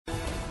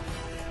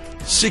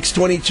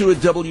6:22 at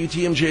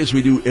WTMJ, as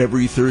we do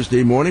every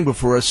Thursday morning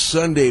before a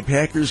Sunday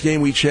Packers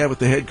game. We chat with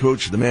the head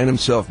coach, the man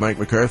himself, Mike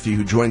McCarthy,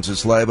 who joins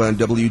us live on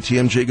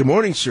WTMJ. Good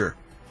morning, sir.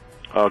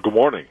 Good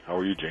morning. How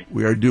are you, Gene?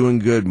 We are doing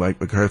good,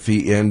 Mike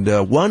McCarthy. And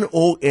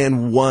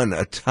 1-0-1,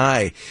 a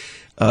tie.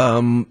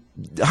 How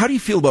do you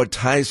feel about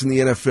ties in the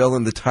NFL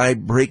and the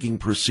tie-breaking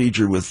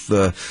procedure with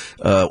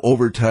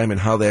overtime and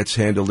how that's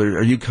handled?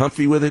 Are you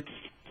comfy with it?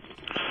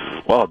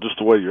 Well, just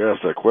the way you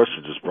asked that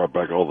question just brought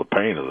back all the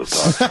pain of the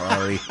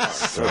tie.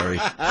 Sorry.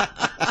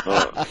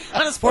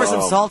 I'll just pour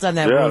some salt on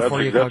that wound for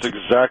you, Coach. That's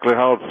exactly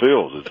how it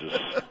feels. It's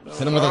just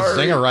hit him with a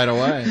zinger right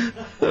away. I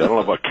don't know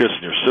about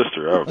kissing your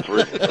sister out of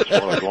three.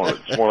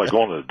 It's more like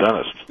going to the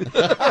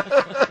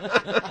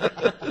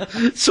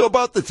dentist. So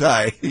about the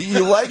tie,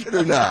 you like it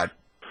or not?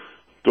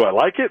 Do I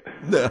like it?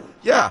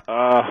 Yeah.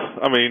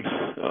 I mean,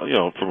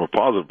 from a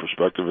positive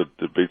perspective,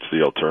 it beats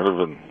the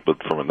alternative,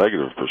 but from a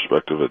negative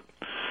perspective,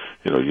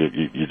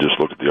 you just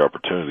look at the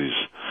opportunities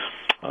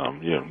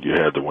you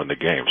had to win the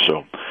game.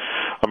 So,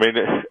 I mean,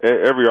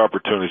 every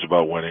opportunity is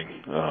about winning,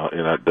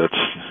 and that's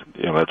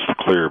the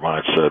clear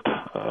mindset.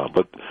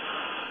 But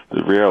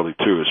the reality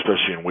too,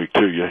 especially in week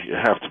 2, you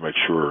have to make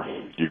sure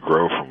you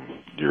grow from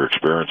your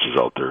experiences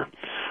out there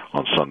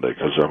on Sunday,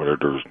 because I mean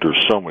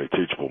there's so many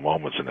teachable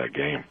moments in that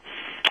game,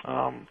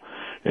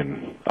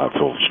 and I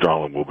feel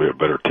strongly we'll be a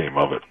better team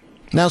of it.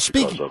 Now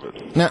speaking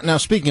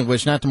of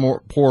which, not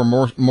to pour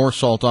more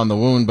salt on the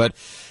wound, but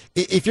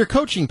if you're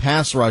coaching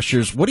pass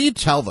rushers, what do you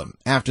tell them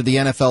after the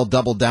NFL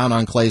doubled down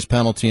on Clay's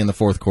penalty in the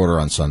fourth quarter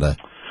on Sunday?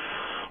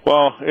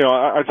 Well,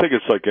 I think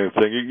it's like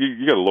anything.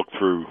 You got to look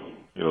through,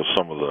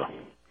 some of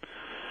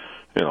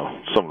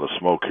the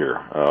smoke here.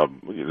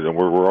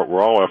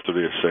 We're all after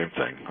the same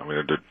thing. I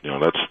mean,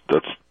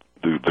 that's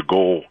the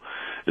goal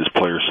is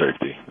player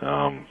safety.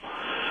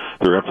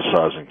 They're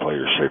emphasizing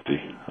player safety,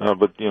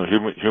 but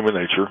human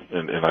nature,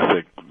 and I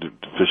think the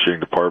officiating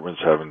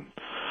department's having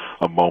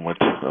a moment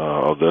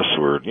of this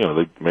where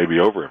they may be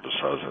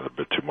overemphasizing it a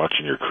bit too much,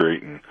 and you're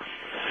creating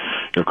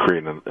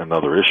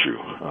another issue.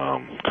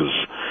 Because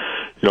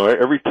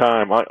every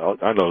time I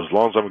know, as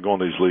long as I've been going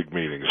to these league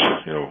meetings,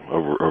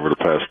 over the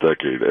past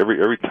decade,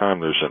 every time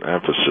there's an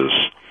emphasis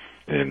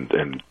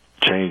in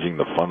changing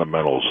the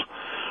fundamentals,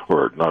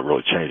 or not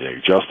really changing,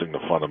 adjusting the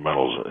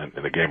fundamentals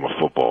in the game of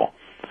football.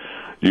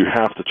 You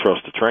have to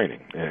trust the training,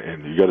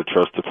 and you got to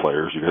trust the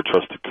players. You got to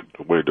trust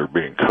the way they're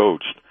being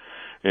coached,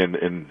 and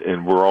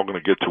we're all going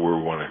to get to where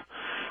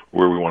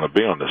we want to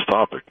be on this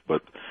topic.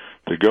 But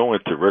to go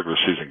into regular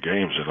season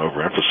games and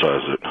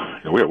overemphasize it,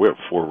 we have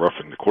 4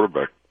 roughing the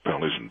quarterback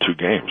penalties in 2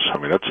 games. I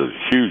mean, that's a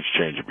huge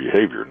change of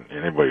behavior, and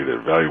anybody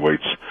that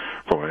evaluates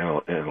from an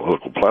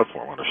analytical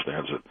platform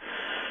understands that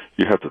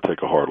you have to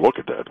take a hard look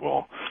at that.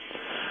 Well,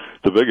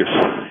 the biggest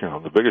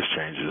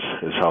change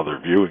is how they're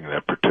viewing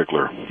that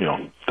particular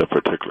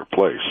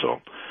play.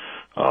 So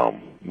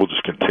we'll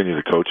just continue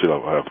to coach it.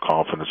 I have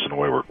confidence in the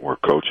way we're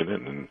coaching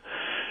it,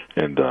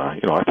 and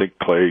I think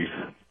Clay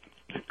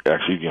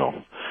actually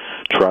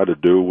tried to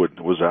do what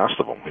was asked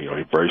of him.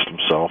 He braced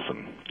himself,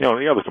 and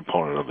the other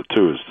component of it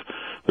too is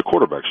the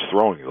quarterback's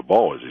throwing the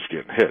ball as he's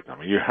getting hit. I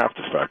mean, you have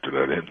to factor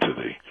that into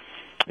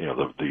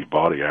the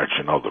body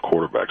action of the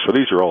quarterback. So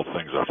these are all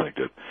things I think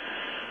that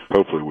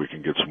hopefully we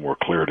can get some more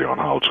clarity on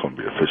how it's going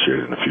to be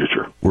officiated in the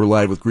future. We're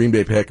live with Green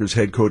Bay Packers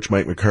head coach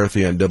Mike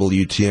McCarthy on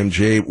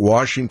WTMJ.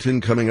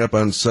 Washington coming up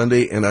on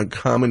Sunday, an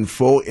uncommon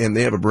foe, and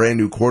they have a brand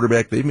new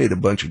quarterback. They've made a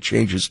bunch of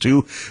changes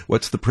too.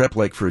 What's the prep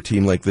like for a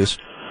team like this?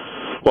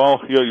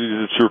 Well,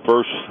 it's your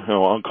first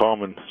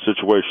uncommon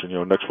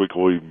situation. Next week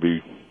will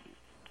be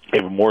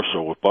even more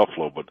so with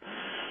Buffalo, but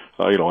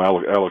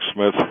Alex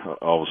Smith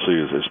obviously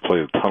has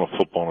played a ton of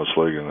football in this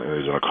league, and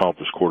he's an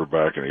accomplished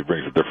quarterback, and he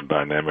brings a different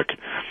dynamic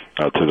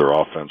to their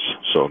offense.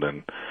 So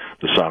then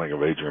the signing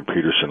of Adrian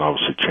Peterson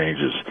obviously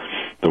changes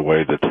the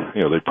way that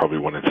they probably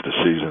went into the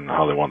season and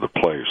how they wanted to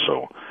play.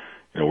 So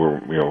we're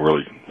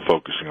really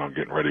focusing on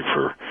getting ready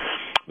for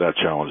that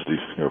challenge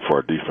for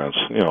our defense.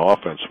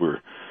 Offense,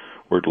 we're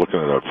looking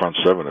at our front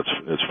 7.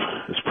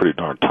 It's pretty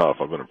darn tough.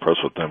 I've been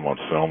impressed with them on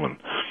film, and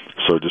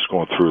so just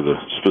going through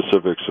the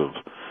specifics of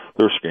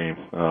their scheme.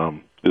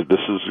 This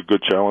is a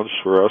good challenge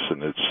for us,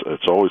 and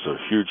it's always a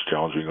huge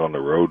challenge being on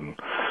the road,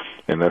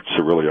 and that's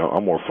really,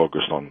 I'm more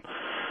focused on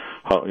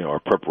how, our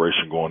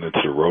preparation going into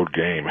the road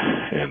game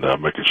and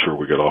making sure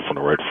we get off on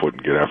the right foot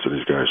and get after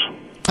these guys.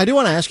 I do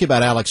want to ask you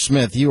about Alex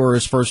Smith. You were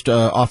his first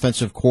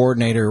offensive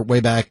coordinator way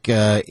back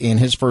in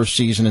his first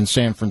season in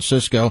San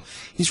Francisco.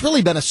 He's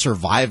really been a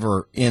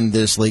survivor in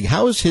this league.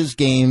 How has his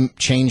game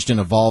changed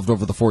and evolved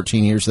over the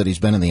 14 years that he's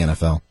been in the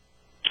NFL?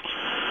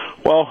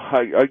 Well,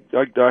 I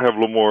have a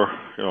little more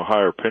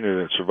higher opinion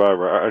than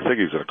survivor. I think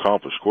he's an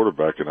accomplished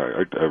quarterback, and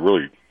I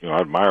really I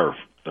admire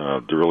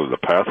the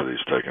path that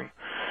he's taken.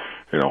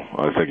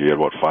 I think he had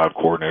 5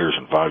 coordinators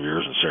in 5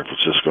 years in San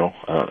Francisco.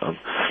 I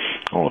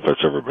don't know if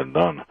that's ever been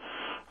done.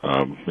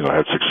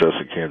 Had success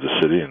in Kansas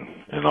City,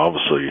 and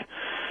obviously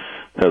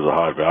has a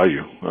high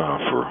value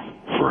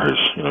for his.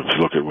 If you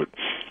look at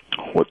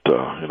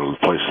the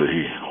place that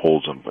he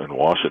holds in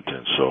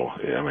Washington. So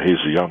I mean,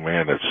 he's a young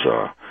man that's.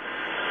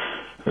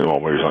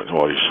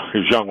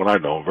 He's young when I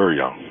know him, very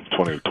young,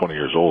 20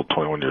 years old,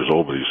 21 years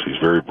old, but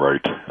he's very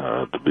bright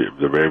to be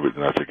able,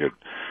 and I think it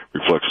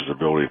reflects his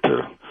ability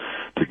to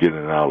get in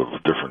and out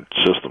of different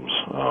systems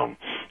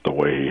the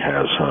way he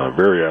has.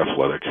 Very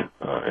athletic,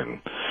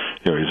 and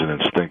he's an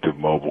instinctive,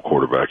 mobile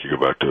quarterback. You go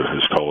back to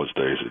his college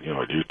days at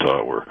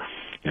Utah, where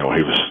he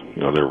was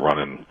they were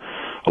running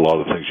a lot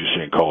of the things you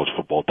see in college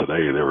football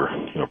today. They were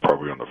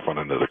probably on the front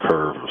end of the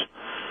curve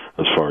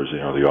as far as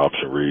the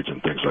option reads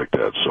and things like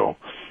that. So.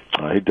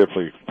 He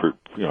definitely,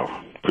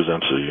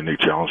 presents a unique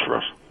challenge for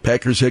us.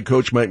 Packers head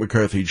coach Mike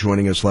McCarthy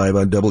joining us live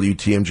on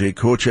WTMJ.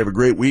 Coach, have a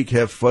great week.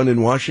 Have fun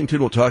in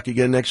Washington. We'll talk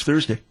again next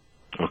Thursday.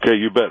 Okay,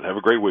 you bet. Have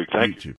a great week. Thank you. You too.